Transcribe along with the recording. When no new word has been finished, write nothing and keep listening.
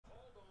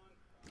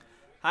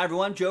Hi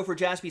everyone, Joe for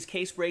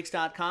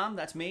JaspysCaseBreaks.com.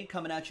 That's me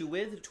coming at you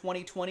with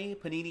 2020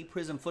 Panini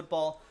Prizm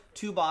Football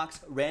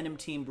 2-box random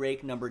team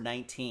break number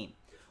 19.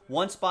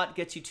 One spot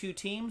gets you 2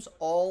 teams,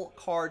 all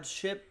cards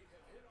ship.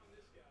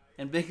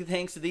 And big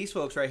thanks to these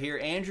folks right here,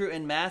 Andrew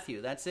and Matthew.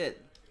 That's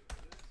it.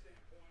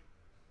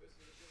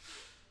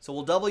 So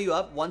we'll double you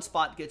up. One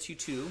spot gets you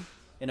 2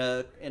 in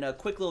a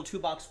quick little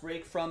 2-box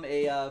break from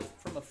a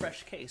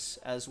fresh case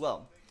as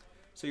well.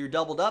 So you're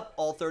doubled up.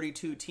 All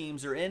 32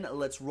 teams are in.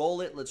 Let's roll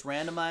it. Let's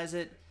randomize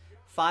it.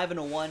 5 and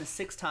a 1,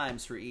 6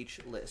 times for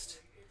each list.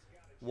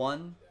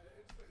 1,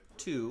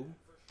 2,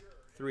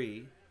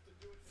 3,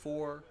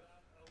 4,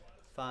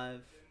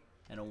 5,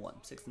 and a 1.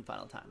 6th and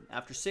final time.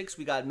 After 6,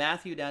 we got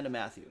Matthew down to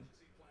Matthew.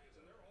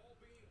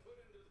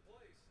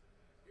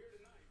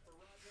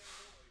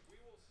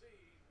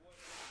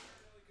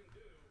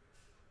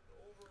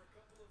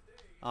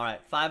 All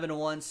right, 5 and a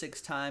 1,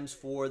 6 times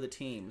for the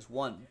teams.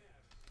 1,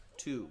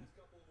 2,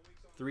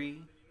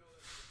 3,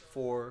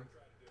 4,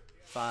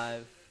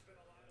 5,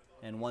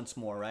 and once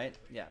more, right?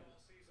 Yeah.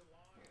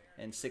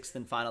 And 6th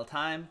and final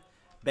time.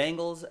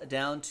 Bengals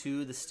down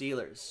to the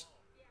Steelers.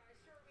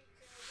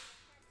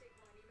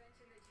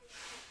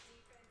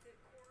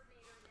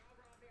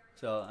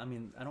 So, I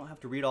mean, I don't have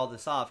to read all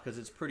this off because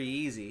it's pretty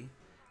easy.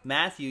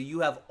 Matthew, you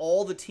have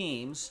all the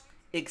teams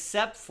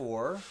except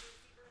for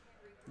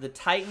the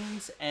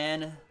Titans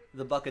and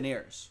the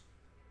Buccaneers.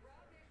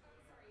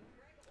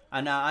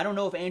 And now, I don't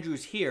know if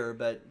Andrew's here,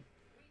 but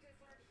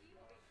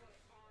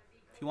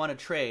if you want to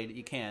trade,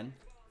 you can.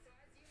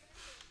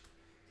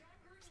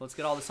 So let's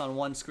get all this on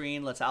one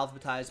screen. Let's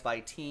alphabetize by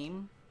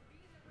team.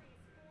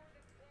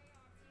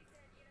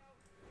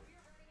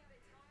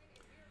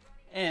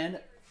 And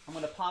I'm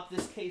going to pop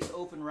this case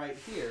open right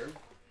here.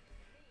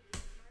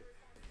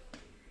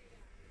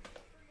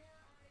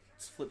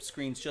 Let's flip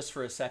screens just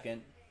for a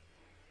second.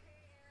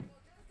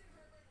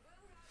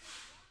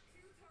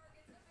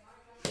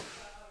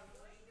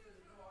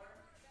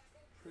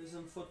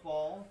 Prizm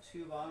Football,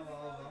 2 blah, blah,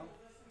 blah.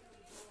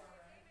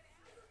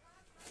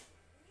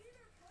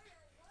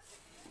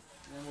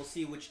 And then we'll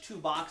see which 2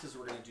 boxes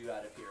we're going to do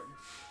out of here.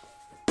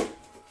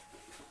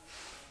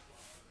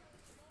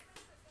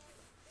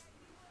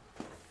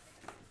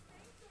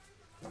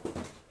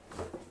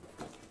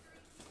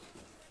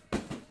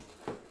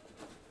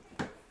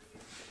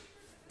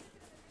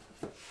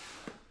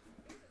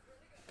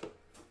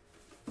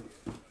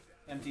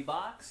 Empty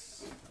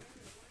box.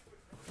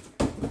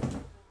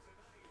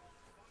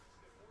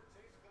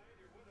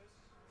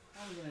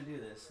 How are we going to do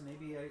this?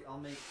 Maybe I'll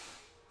make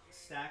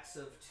stacks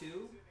of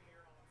 2.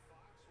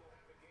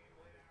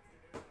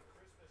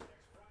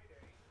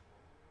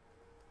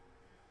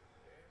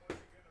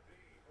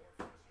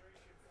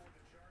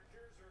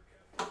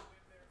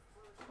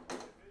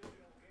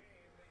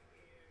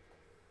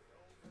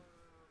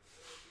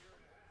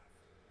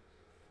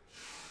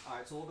 All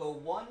right, so we'll go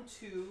 1,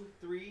 2,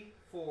 3,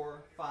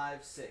 4,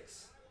 5, 6.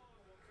 Does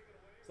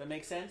that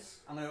make sense?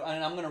 I'm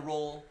gonna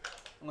roll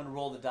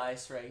the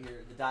dice right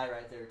here, the die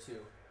right there too.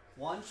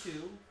 1,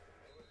 2,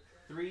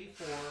 3,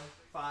 4,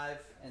 5,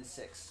 and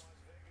 6.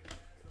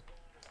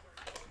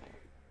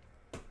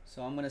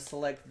 So I'm gonna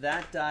select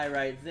that die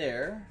right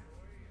there,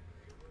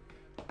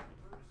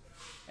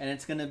 and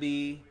it's gonna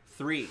be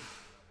 3.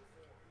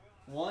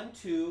 1,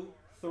 2,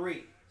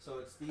 3. So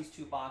it's these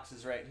 2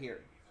 boxes right here.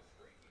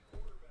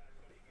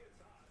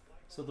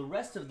 So the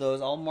rest of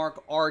those, I'll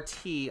mark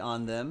RT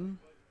on them.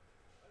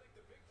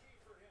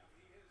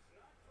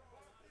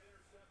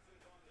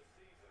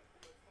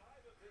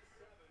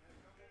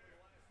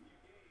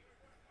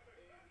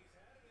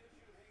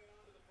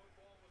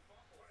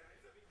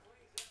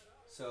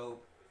 So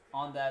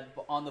on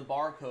the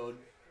barcode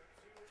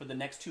for the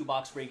next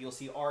 2-box break, you'll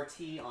see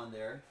RT on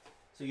there,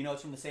 so you know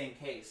it's from the same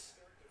case.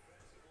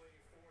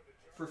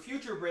 For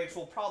future breaks,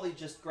 we'll probably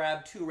just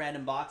grab 2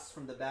 random boxes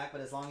from the back,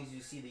 but as long as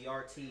you see the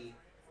RT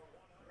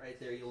right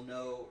there, you'll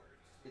know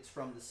it's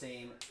from the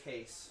same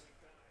case.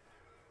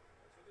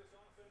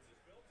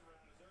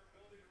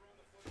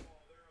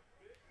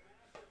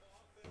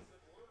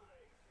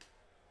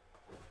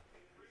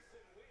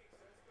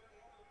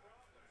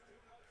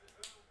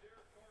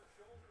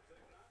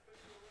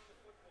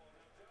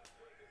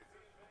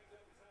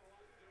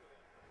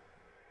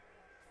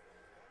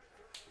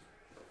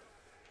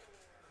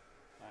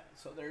 All right,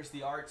 so there's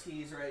the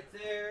RTs right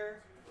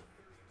there.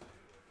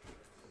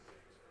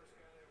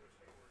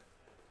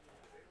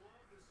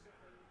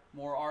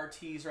 More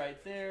RTs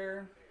right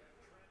there.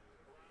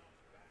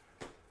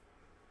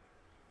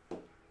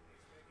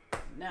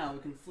 Now we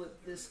can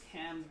flip this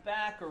cam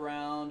back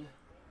around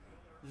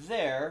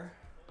there,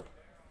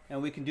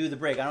 and we can do the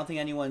break. I don't think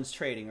anyone's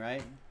trading,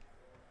 right?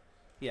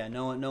 Yeah,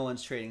 no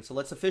one's trading. So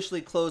let's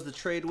officially close the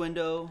trade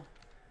window.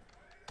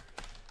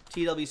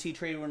 TWC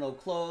trade window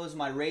closed.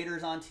 My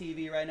Raiders on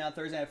TV right now.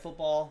 Thursday Night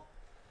Football.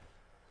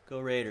 Go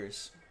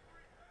Raiders.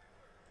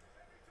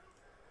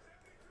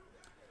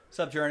 What's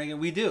up, Jernigan?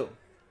 We do.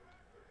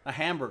 A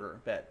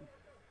hamburger bet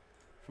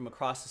from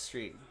across the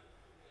street.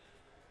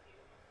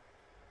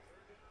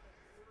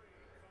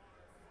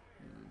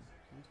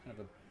 Kind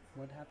of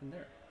what happened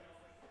there?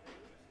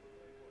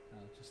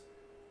 Just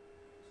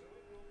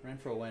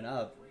Renfro went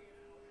up.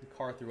 The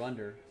car threw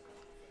under.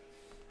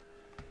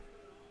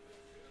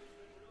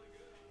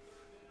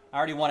 I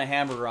already won a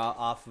hamburger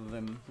off of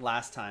him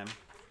last time.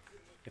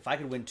 If I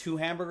could win 2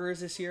 hamburgers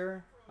this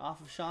year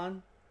off of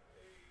Sean,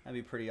 that'd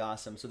be pretty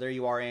awesome. So there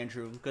you are,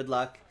 Andrew. Good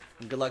luck,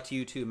 and good luck to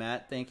you too,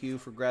 Matt. Thank you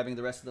for grabbing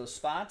the rest of those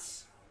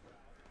spots.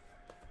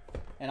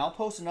 And I'll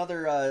post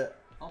another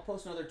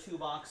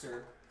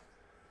 2-boxer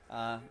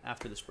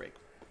after this break.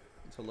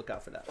 So look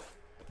out for that.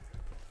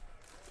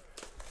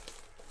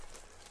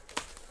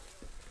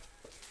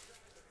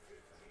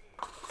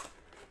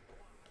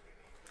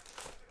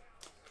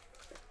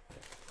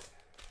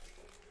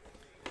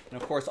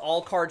 And of course,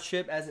 all cards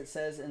ship, as it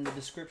says in the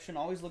description.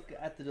 Always look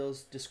at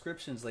those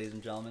descriptions, ladies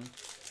and gentlemen.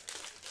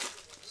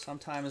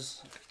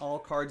 Sometimes all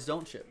cards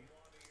don't ship.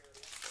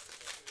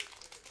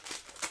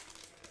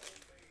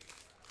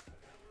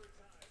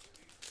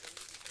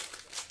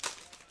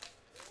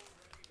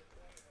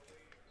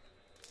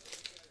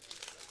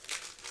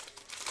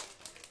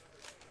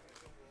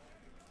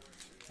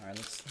 All right,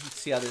 let's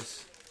see how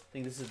this. I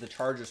think this is the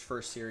Chargers'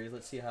 first series.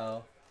 Let's see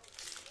how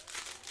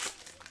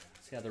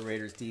the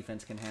Raiders'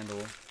 defense can handle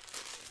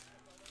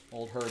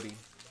old Herbie.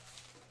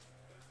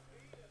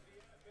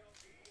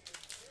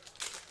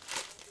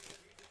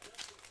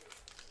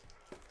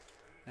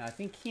 Now, I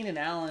think Keenan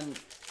Allen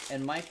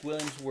and Mike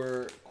Williams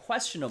were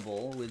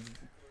questionable with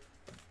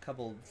a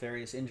couple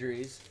various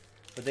injuries,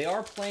 but they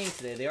are playing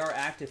today. They are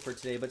active for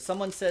today. But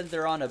someone said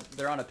they're on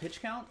a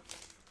pitch count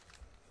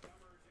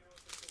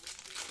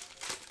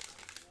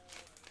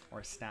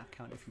or a snap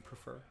count, if you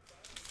prefer.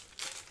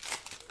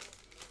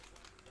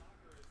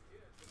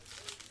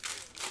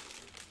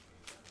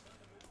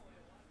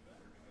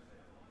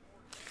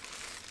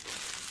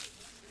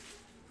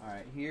 All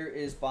right, here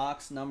is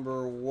box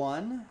number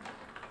 1.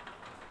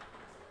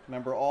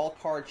 Remember, all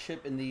cards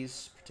ship in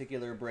these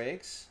particular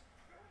breaks.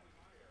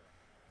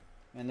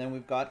 And then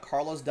we've got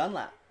Carlos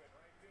Dunlap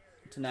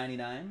to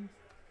 99.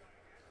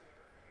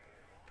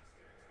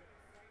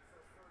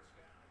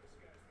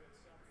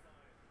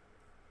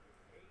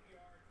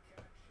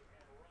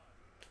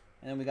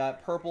 And then we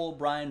got purple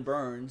Brian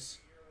Burns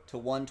to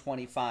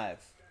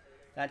 125.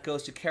 That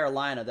goes to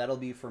Carolina. That'll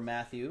be for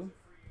Matthew.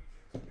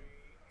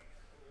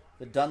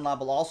 The Dunlop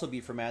will also be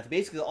for Matthew.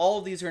 Basically, all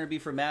of these are going to be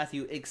for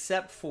Matthew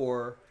except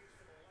for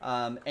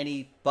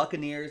any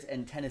Buccaneers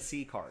and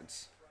Tennessee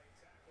cards.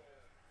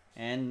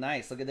 And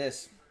nice. Look at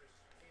this.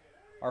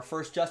 Our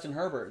first Justin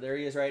Herbert. There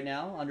he is right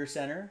now, under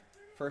center.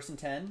 1st and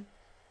 10.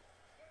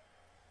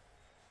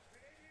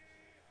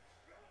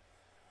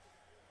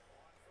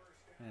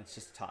 And it's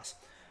just a toss.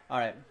 All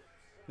right.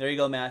 There you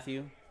go,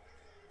 Matthew.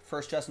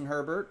 First Justin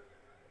Herbert.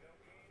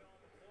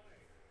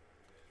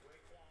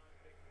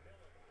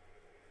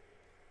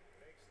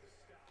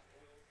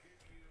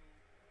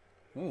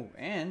 Ooh,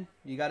 and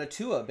you got a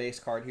Tua base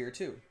card here,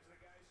 too.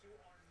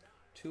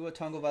 Tua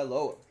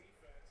Tagovailoa.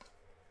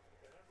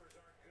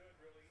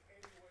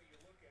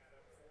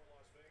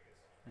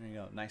 There you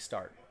go. Nice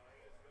start.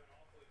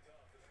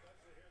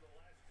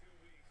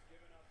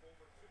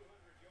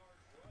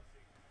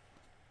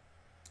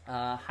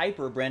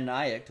 Hyper Brandon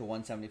Ayuk to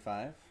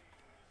 175.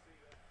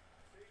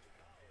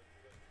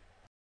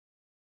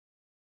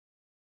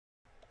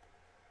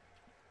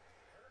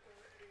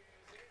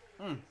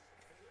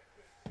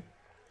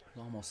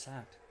 Almost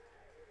sacked.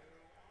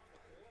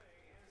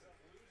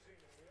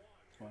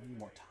 So I need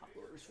more top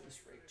loaders for this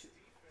break too.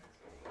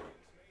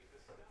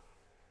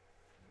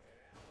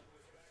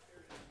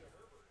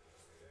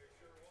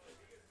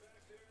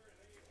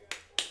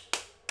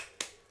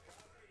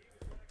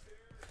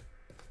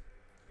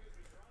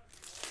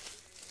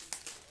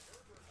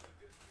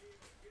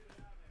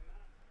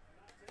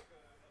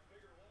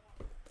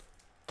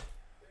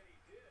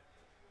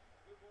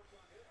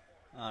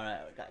 All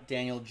right, we got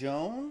Daniel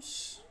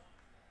Jones.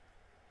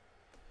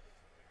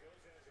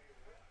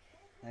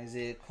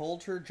 Isaiah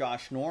Coulter,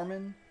 Josh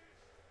Norman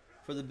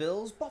for the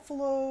Bills.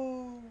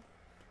 Buffalo.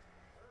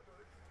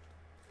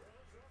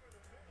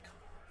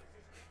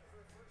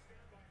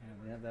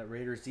 And we have that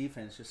Raiders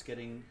defense just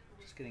getting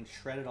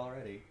shredded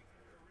already.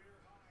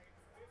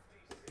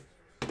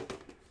 I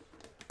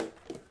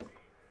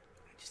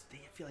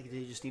feel like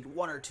they just need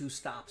 1 or 2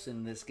 stops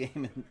in this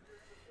game and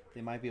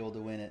they might be able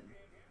to win it.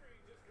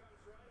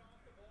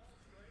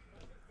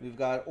 We've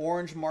got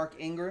orange Mark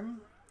Ingram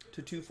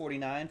to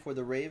 249 for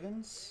the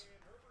Ravens.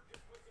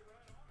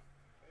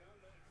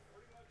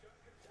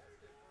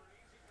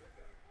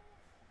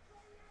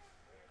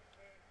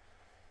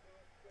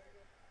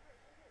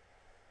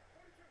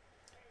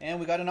 And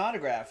we got an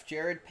autograph,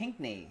 Jared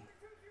Pinkney,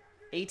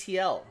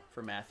 ATL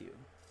for Matthew.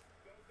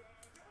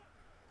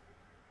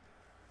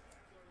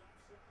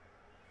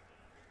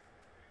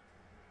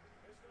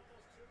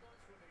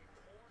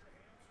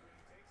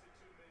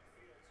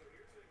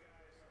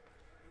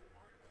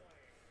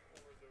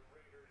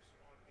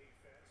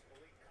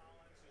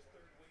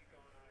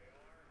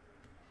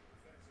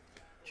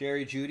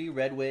 Jerry Jeudy,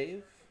 Red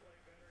Wave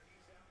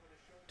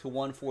to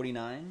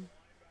 149.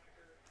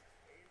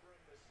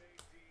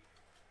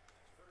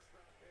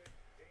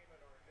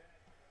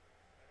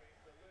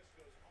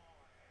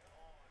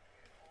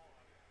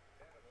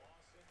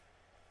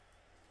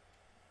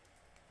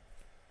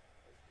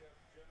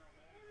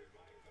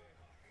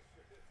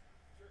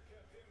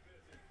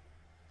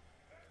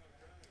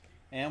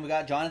 And we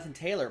got Jonathan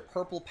Taylor,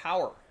 Purple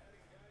Power.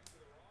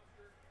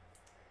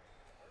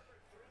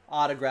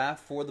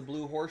 Autograph for the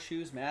Blue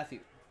Horseshoes, Matthew.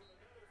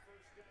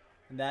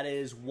 And that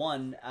is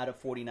 1 out of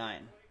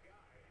 49.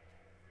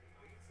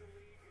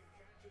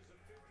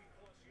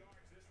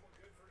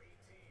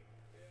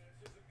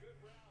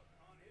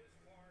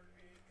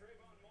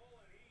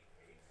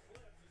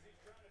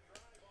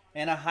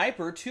 And a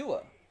hyper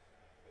Tua.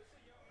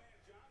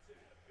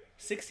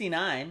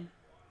 69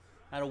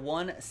 out of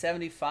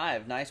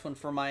 175. Nice one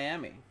for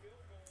Miami.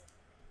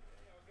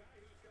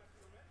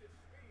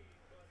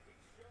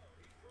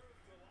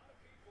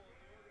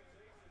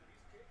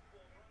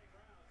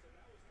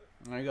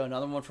 There you go.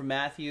 Another one from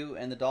Matthew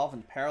and the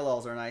Dolphins.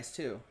 Parallels are nice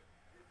too.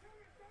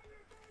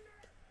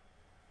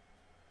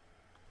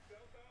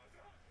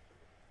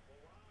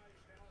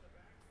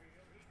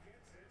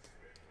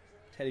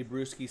 Teddy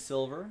Bruschi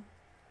Silver.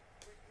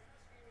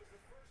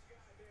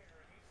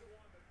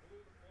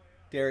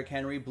 Derrick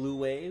Henry Blue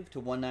Wave to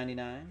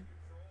 199.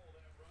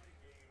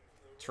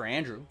 It's for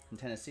Andrew from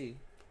Tennessee.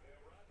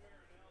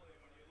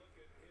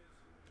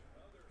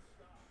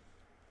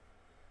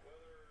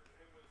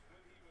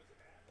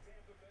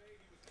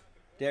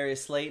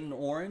 Darius Slayton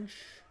Orange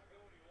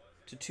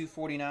to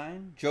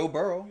 249. Joe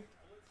Burrow.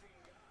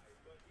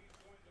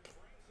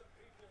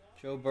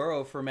 Joe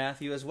Burrow for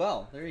Matthew as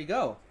well. There you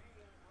go.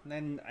 And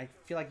then I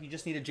feel like you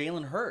just need a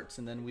Jalen Hurts,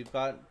 and then we've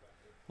got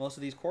most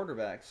of these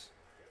quarterbacks.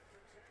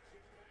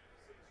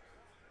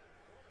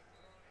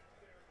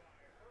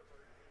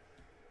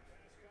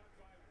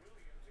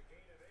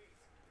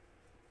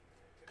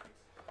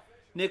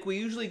 Nick, we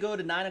usually go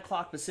to 9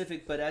 o'clock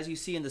Pacific, but as you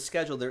see in the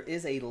schedule, there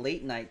is a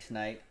late night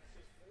tonight.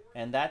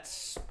 And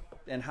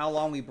how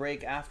long we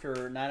break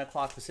after 9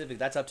 o'clock Pacific,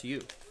 that's up to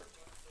you.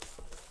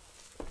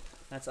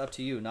 That's up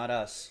to you, not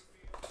us.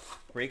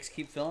 Breaks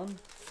keep filling,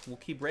 we'll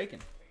keep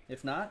breaking.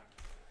 If not,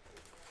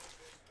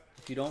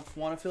 if you don't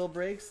want to fill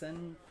breaks,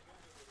 then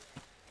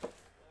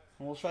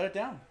we'll shut it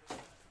down.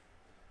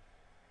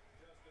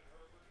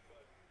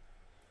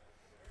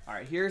 All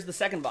right, here's the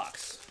second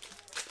box.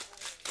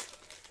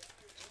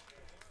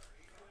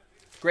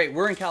 Great,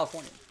 we're in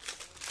California.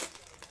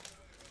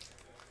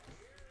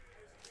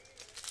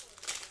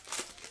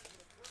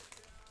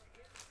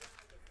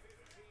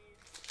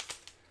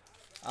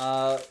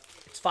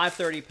 It's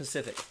 5:30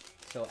 Pacific,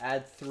 so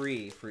add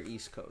 3 for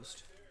East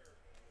Coast.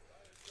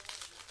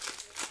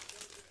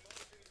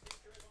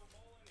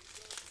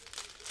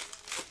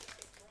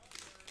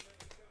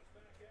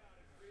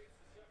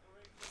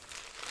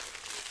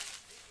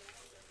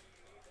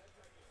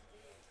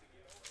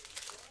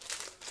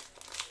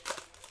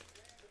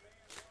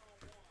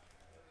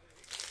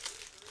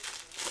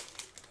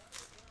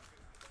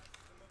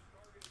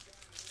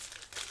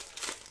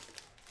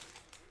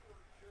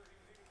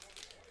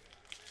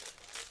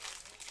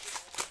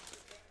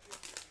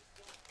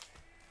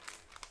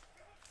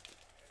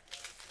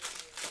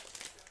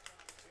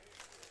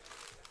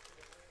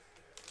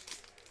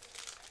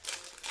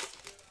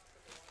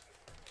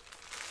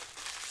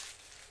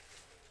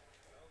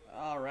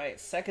 All right,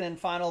 second and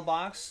final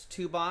box,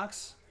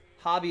 2-box,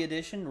 Hobby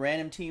Edition,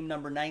 random team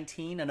number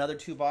 19. Another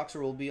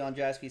 2-boxer will be on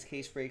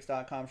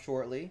jaspyscasebreaks.com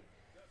shortly.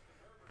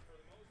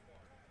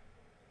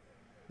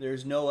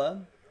 There's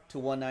Noah to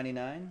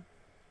 199.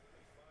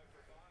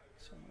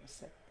 So I'm going to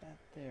set that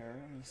there.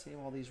 I'm going to save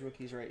all these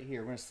rookies right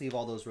here. We're going to sleeve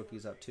all those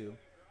rookies up too.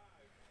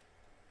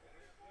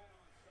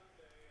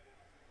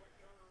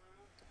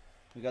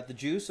 We got the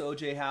Juice,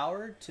 O.J.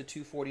 Howard to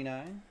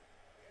 249.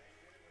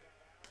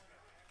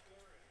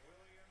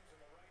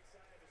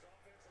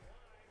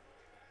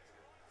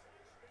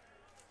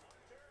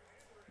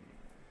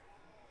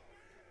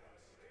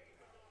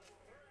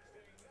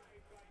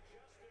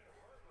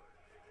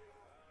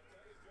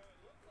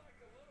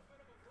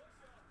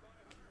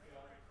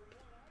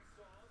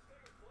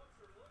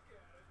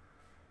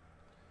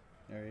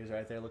 There he is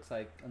right there. Looks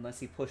like, unless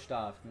he pushed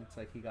off, looks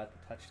like he got the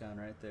touchdown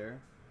right there.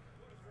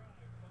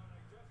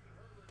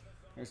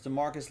 There's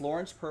DeMarcus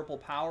Lawrence, Purple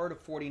Power to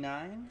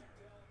 49.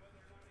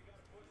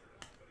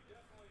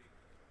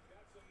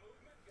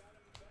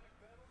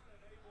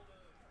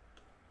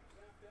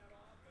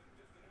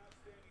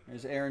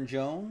 There's Aaron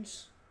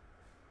Jones,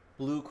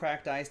 Blue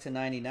Cracked Ice to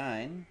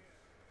 99.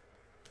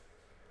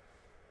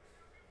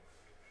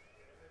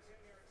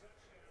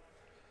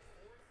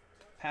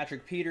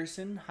 Patrick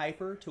Peterson,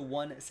 Hyper to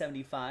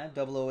 175,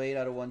 008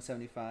 out of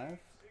 175.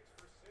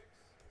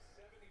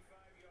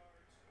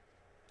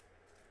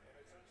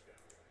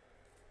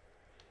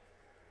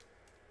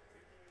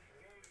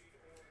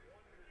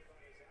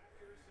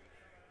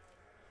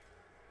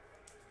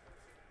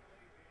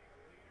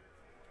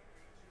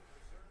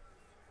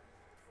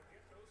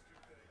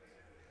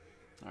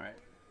 All right.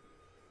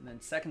 And then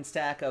second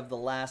stack of the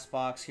last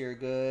box here.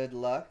 Good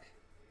luck.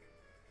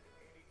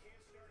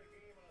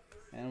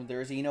 And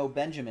there's Eno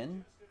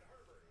Benjamin.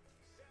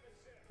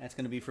 That's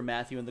going to be for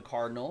Matthew and the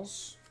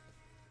Cardinals.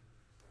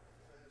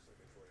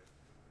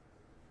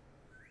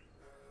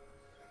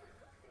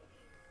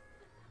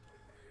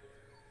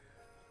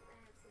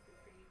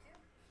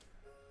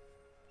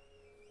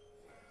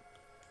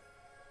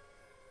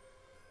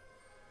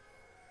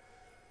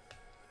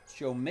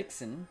 Joe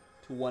Mixon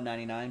to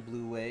 199,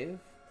 Blue Wave.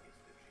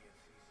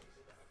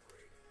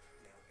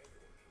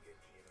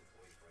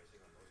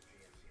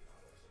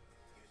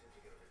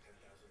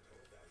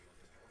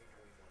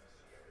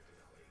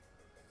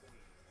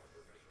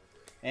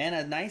 And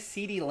a nice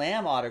CeeDee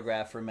Lamb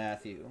autograph for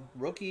Matthew.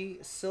 Rookie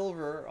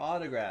silver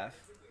autograph.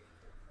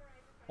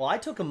 Well, I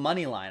took a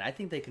money line. I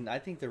think they can. I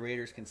think the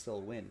Raiders can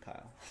still win,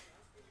 Kyle.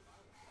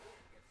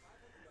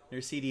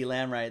 There's CeeDee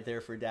Lamb right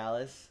there for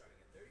Dallas.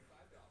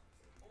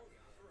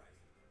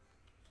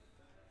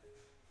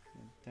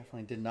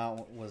 Definitely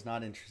was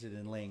not interested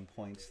in laying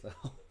points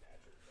though.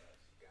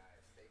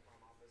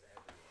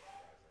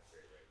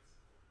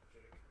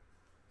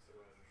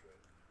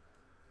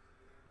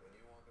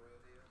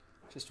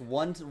 Just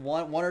one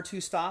or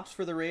two stops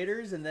for the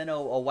Raiders, and then a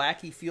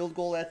wacky field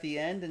goal at the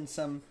end, and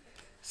some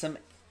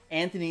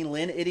Anthony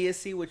Lynn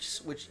idiocy, which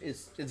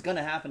is going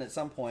to happen at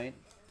some point.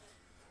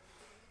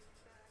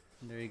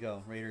 And there you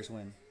go, Raiders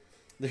win.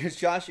 There's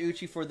Josh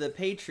Uche for the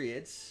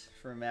Patriots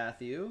for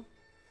Matthew.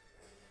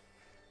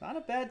 Not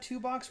a bad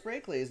 2-box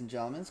break, ladies and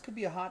gentlemen. This could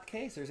be a hot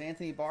case. There's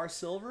Anthony Barr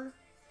silver,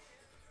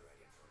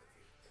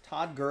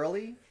 Todd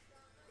Gurley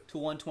to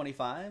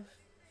 125.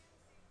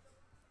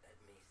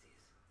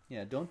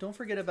 Yeah, don't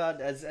forget about,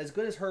 as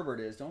good as Herbert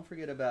is, don't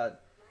forget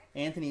about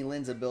Anthony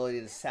Lynn's ability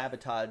to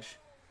sabotage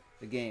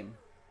the game.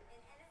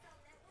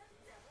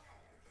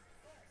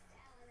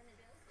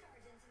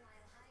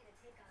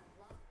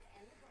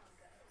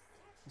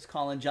 It's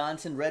Colin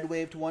Johnson, Red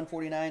Wave to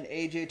 149,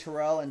 AJ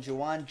Terrell and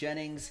Jawan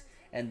Jennings,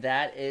 and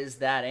that is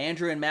that.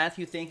 Andrew and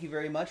Matthew, thank you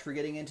very much for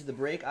getting into the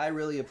break. I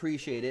really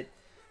appreciate it.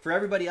 For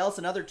everybody else,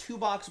 another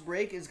 2-box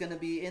break is going to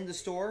be in the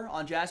store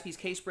on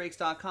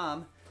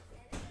jaspyscasebreaks.com.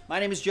 My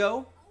name is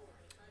Joe.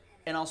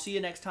 And I'll see you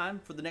next time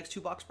for the next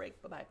 2-box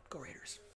break. Bye-bye. Go Raiders.